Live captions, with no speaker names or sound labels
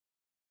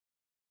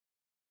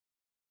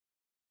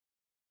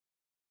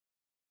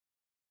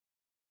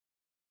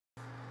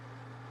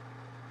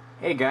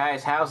Hey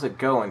guys, how's it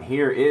going?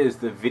 Here is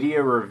the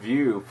video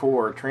review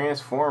for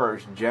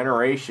Transformers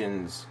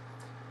Generations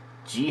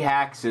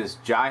Jhiaxus,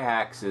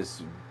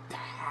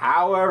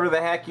 however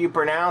the heck you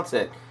pronounce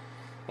it.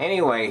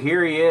 Anyway,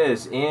 here he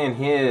is in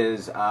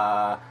his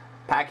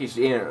packaged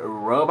in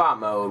robot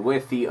mode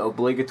with the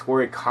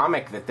obligatory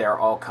comic that they're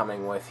all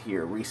coming with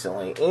here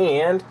recently.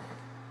 And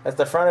that's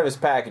the front of his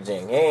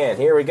packaging. And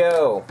here we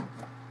go.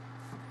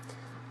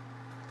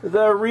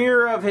 The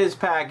rear of his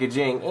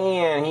packaging,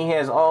 and he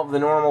has all of the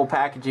normal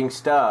packaging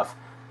stuff.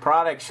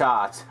 Product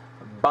shots,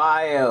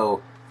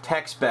 bio,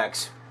 tech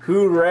specs,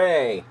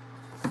 hooray!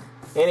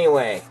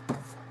 Anyway,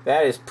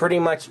 that is pretty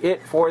much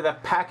it for the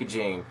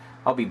packaging.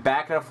 I'll be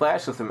back in a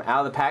flash with them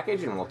out of the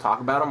package and we'll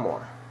talk about them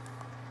more.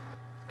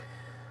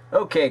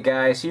 Okay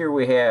guys, here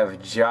we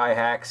have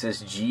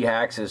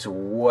Jhiaxus,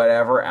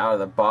 whatever, out of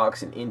the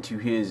box and into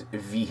his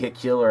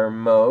vehicular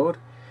mode.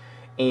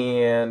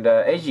 And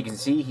as you can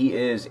see, he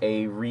is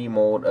a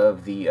remold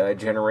of the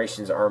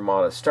Generations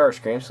Armada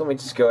Starscream. So let me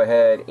just go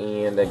ahead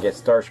and get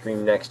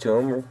Starscream next to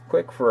him real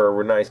quick for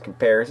a nice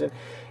comparison.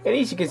 And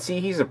as you can see,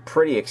 he's a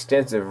pretty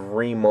extensive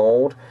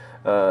remold.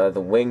 The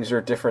wings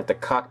are different, the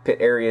cockpit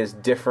area is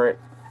different.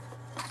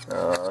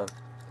 The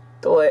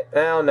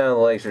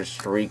legs are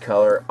just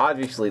recolor.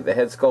 Obviously, the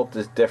head sculpt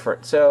is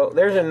different. So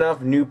there's enough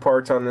new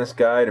parts on this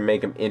guy to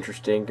make him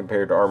interesting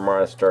compared to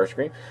Armada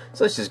Starscream.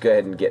 So let's just go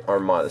ahead and get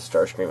Armada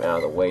Starscream out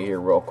of the way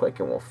here real quick,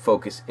 and we'll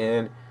focus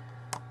in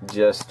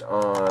just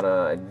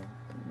on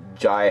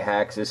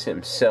Jhiaxus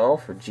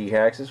himself, or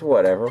Jhiaxus,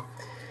 whatever.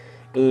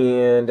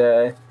 And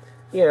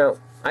you know,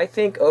 I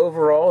think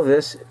overall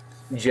this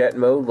jet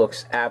mode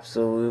looks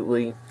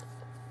absolutely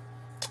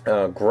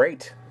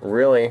great.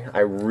 Really, I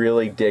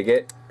really dig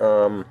it.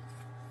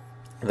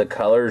 The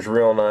color's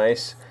real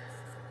nice.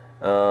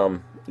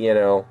 You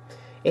know,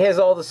 it has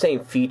all the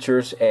same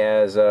features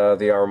as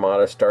the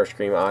Armada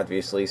Starscream,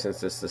 obviously,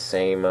 since it's the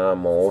same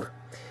mold.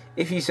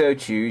 If you so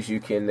choose,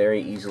 you can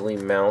very easily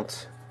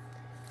mount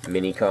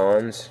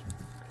mini-cons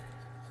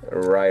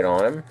right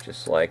on him,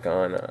 just like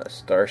on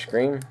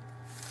Starscream.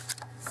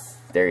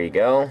 There you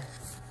go.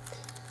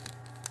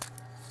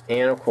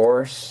 And of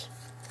course,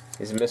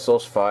 his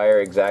missiles fire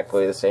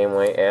exactly the same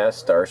way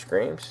as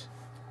Starscream's.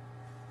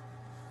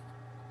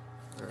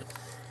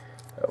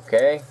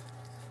 Okay,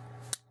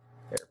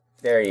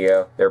 there you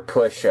go. They're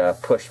push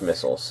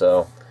missiles,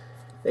 so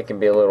they can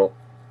be a little.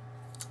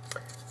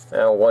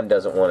 One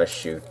doesn't want to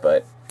shoot,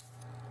 but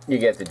you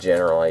get the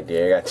general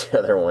idea. I got the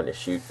other one to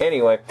shoot.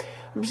 Anyway,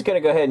 I'm just gonna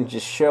go ahead and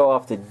just show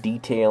off the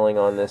detailing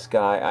on this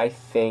guy. I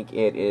think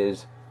it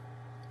is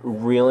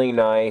really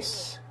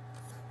nice,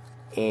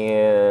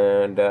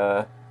 and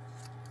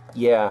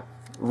yeah,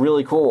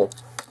 really cool.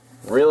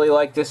 Really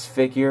like this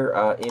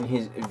figure in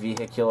his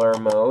vehicular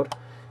mode.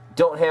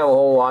 Don't have a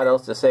whole lot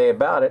else to say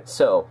about it,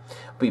 so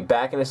I'll be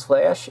back in a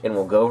flash and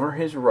we'll go over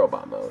his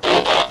robot mode.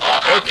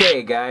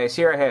 Okay guys,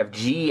 here I have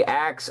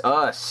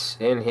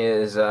Jhiaxus in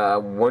his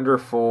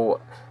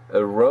wonderful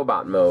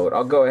robot mode.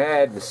 I'll go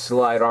ahead and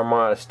slide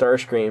Armada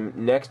Starscream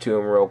next to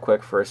him real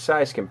quick for a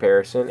size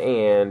comparison,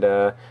 and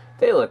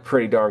they look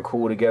pretty darn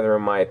cool together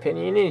in my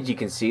opinion. And as you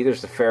can see,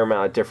 there's a fair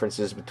amount of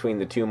differences between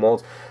the two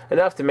molds,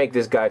 enough to make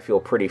this guy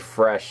feel pretty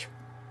fresh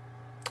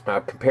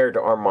compared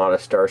to Armada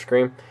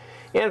Starscream.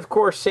 And of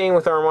course, same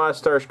with Armada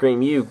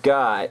Starscream, you've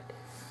got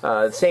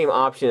the same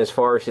option as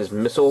far as his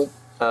missile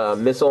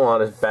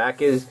on his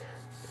back is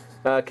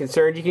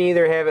concerned. You can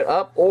either have it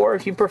up, or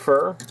if you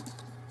prefer,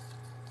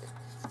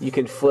 you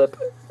can flip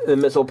the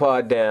missile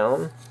pod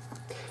down.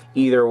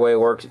 Either way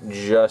works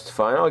just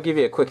fine. I'll give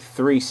you a quick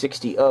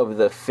 360 of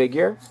the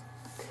figure,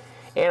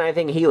 and I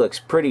think he looks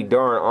pretty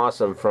darn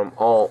awesome from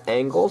all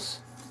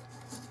angles.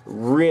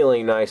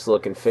 Really nice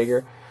looking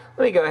figure.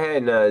 Let me go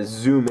ahead and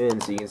zoom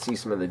in so you can see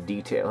some of the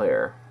detail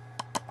here.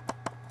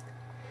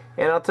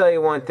 And I'll tell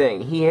you one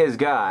thing, he has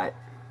got,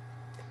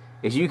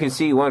 as you can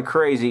see, one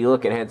crazy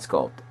looking head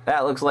sculpt.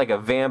 That looks like a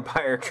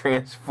vampire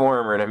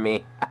transformer to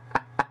me.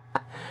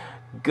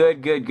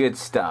 Good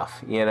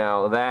stuff. You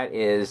know, that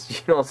is, you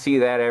don't see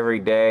that every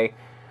day.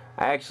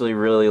 I actually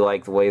really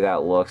like the way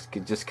that looks,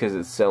 just because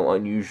it's so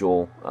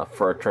unusual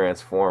for a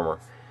transformer.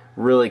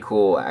 Really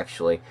cool,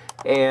 actually.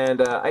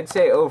 And I'd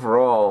say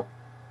overall,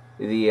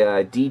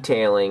 the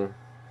detailing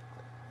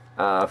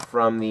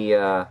from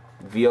the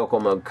vehicle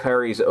mode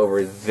carries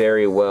over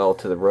very well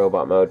to the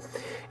robot mode.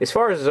 As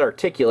far as his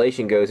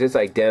articulation goes, it's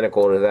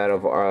identical to that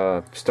of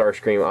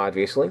Starscream,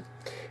 obviously.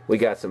 We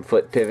got some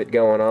foot pivot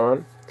going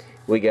on.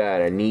 We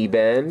got a knee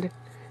bend.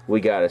 We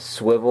got a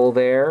swivel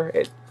there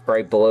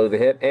right below the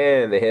hip,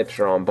 and the hips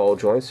are on ball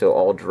joints, so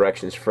all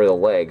directions for the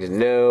legs.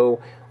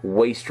 No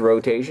waist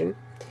rotation.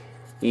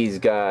 He's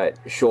got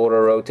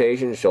shoulder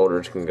rotation.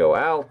 Shoulders can go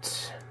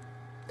out.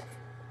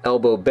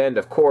 Elbow bend,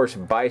 of course,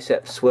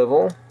 bicep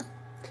swivel.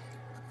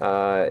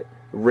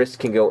 Wrist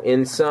can go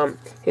in some.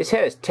 His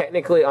head is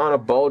technically on a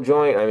ball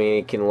joint. I mean,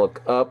 it can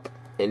look up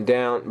and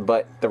down,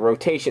 but the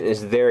rotation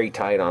is very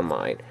tight on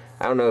mine.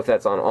 I don't know if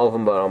that's on all of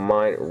them, but on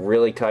mine,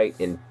 really tight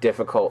and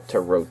difficult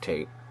to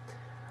rotate.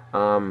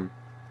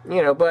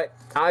 You know, but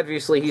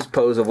obviously he's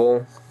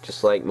posable,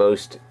 just like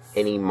most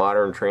any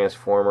modern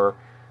Transformer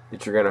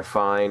that you're going to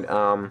find.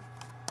 Now,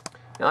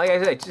 like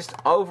I said, just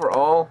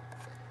overall,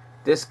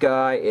 this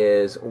guy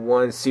is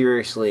one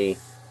seriously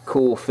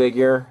cool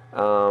figure.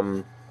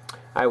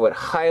 I would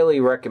highly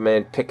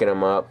recommend picking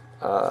him up.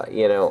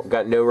 You know,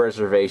 got no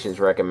reservations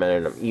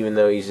recommending him. Even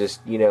though he's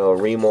just, you know, a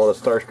remold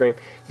of Starscream,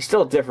 he's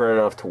still different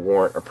enough to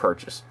warrant a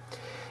purchase.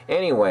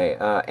 Anyway,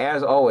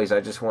 as always,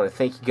 I just want to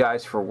thank you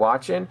guys for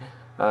watching.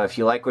 If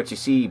you like what you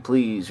see,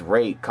 please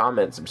rate,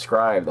 comment,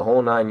 subscribe, the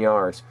whole 9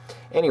 yards.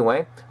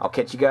 Anyway, I'll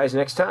catch you guys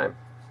next time.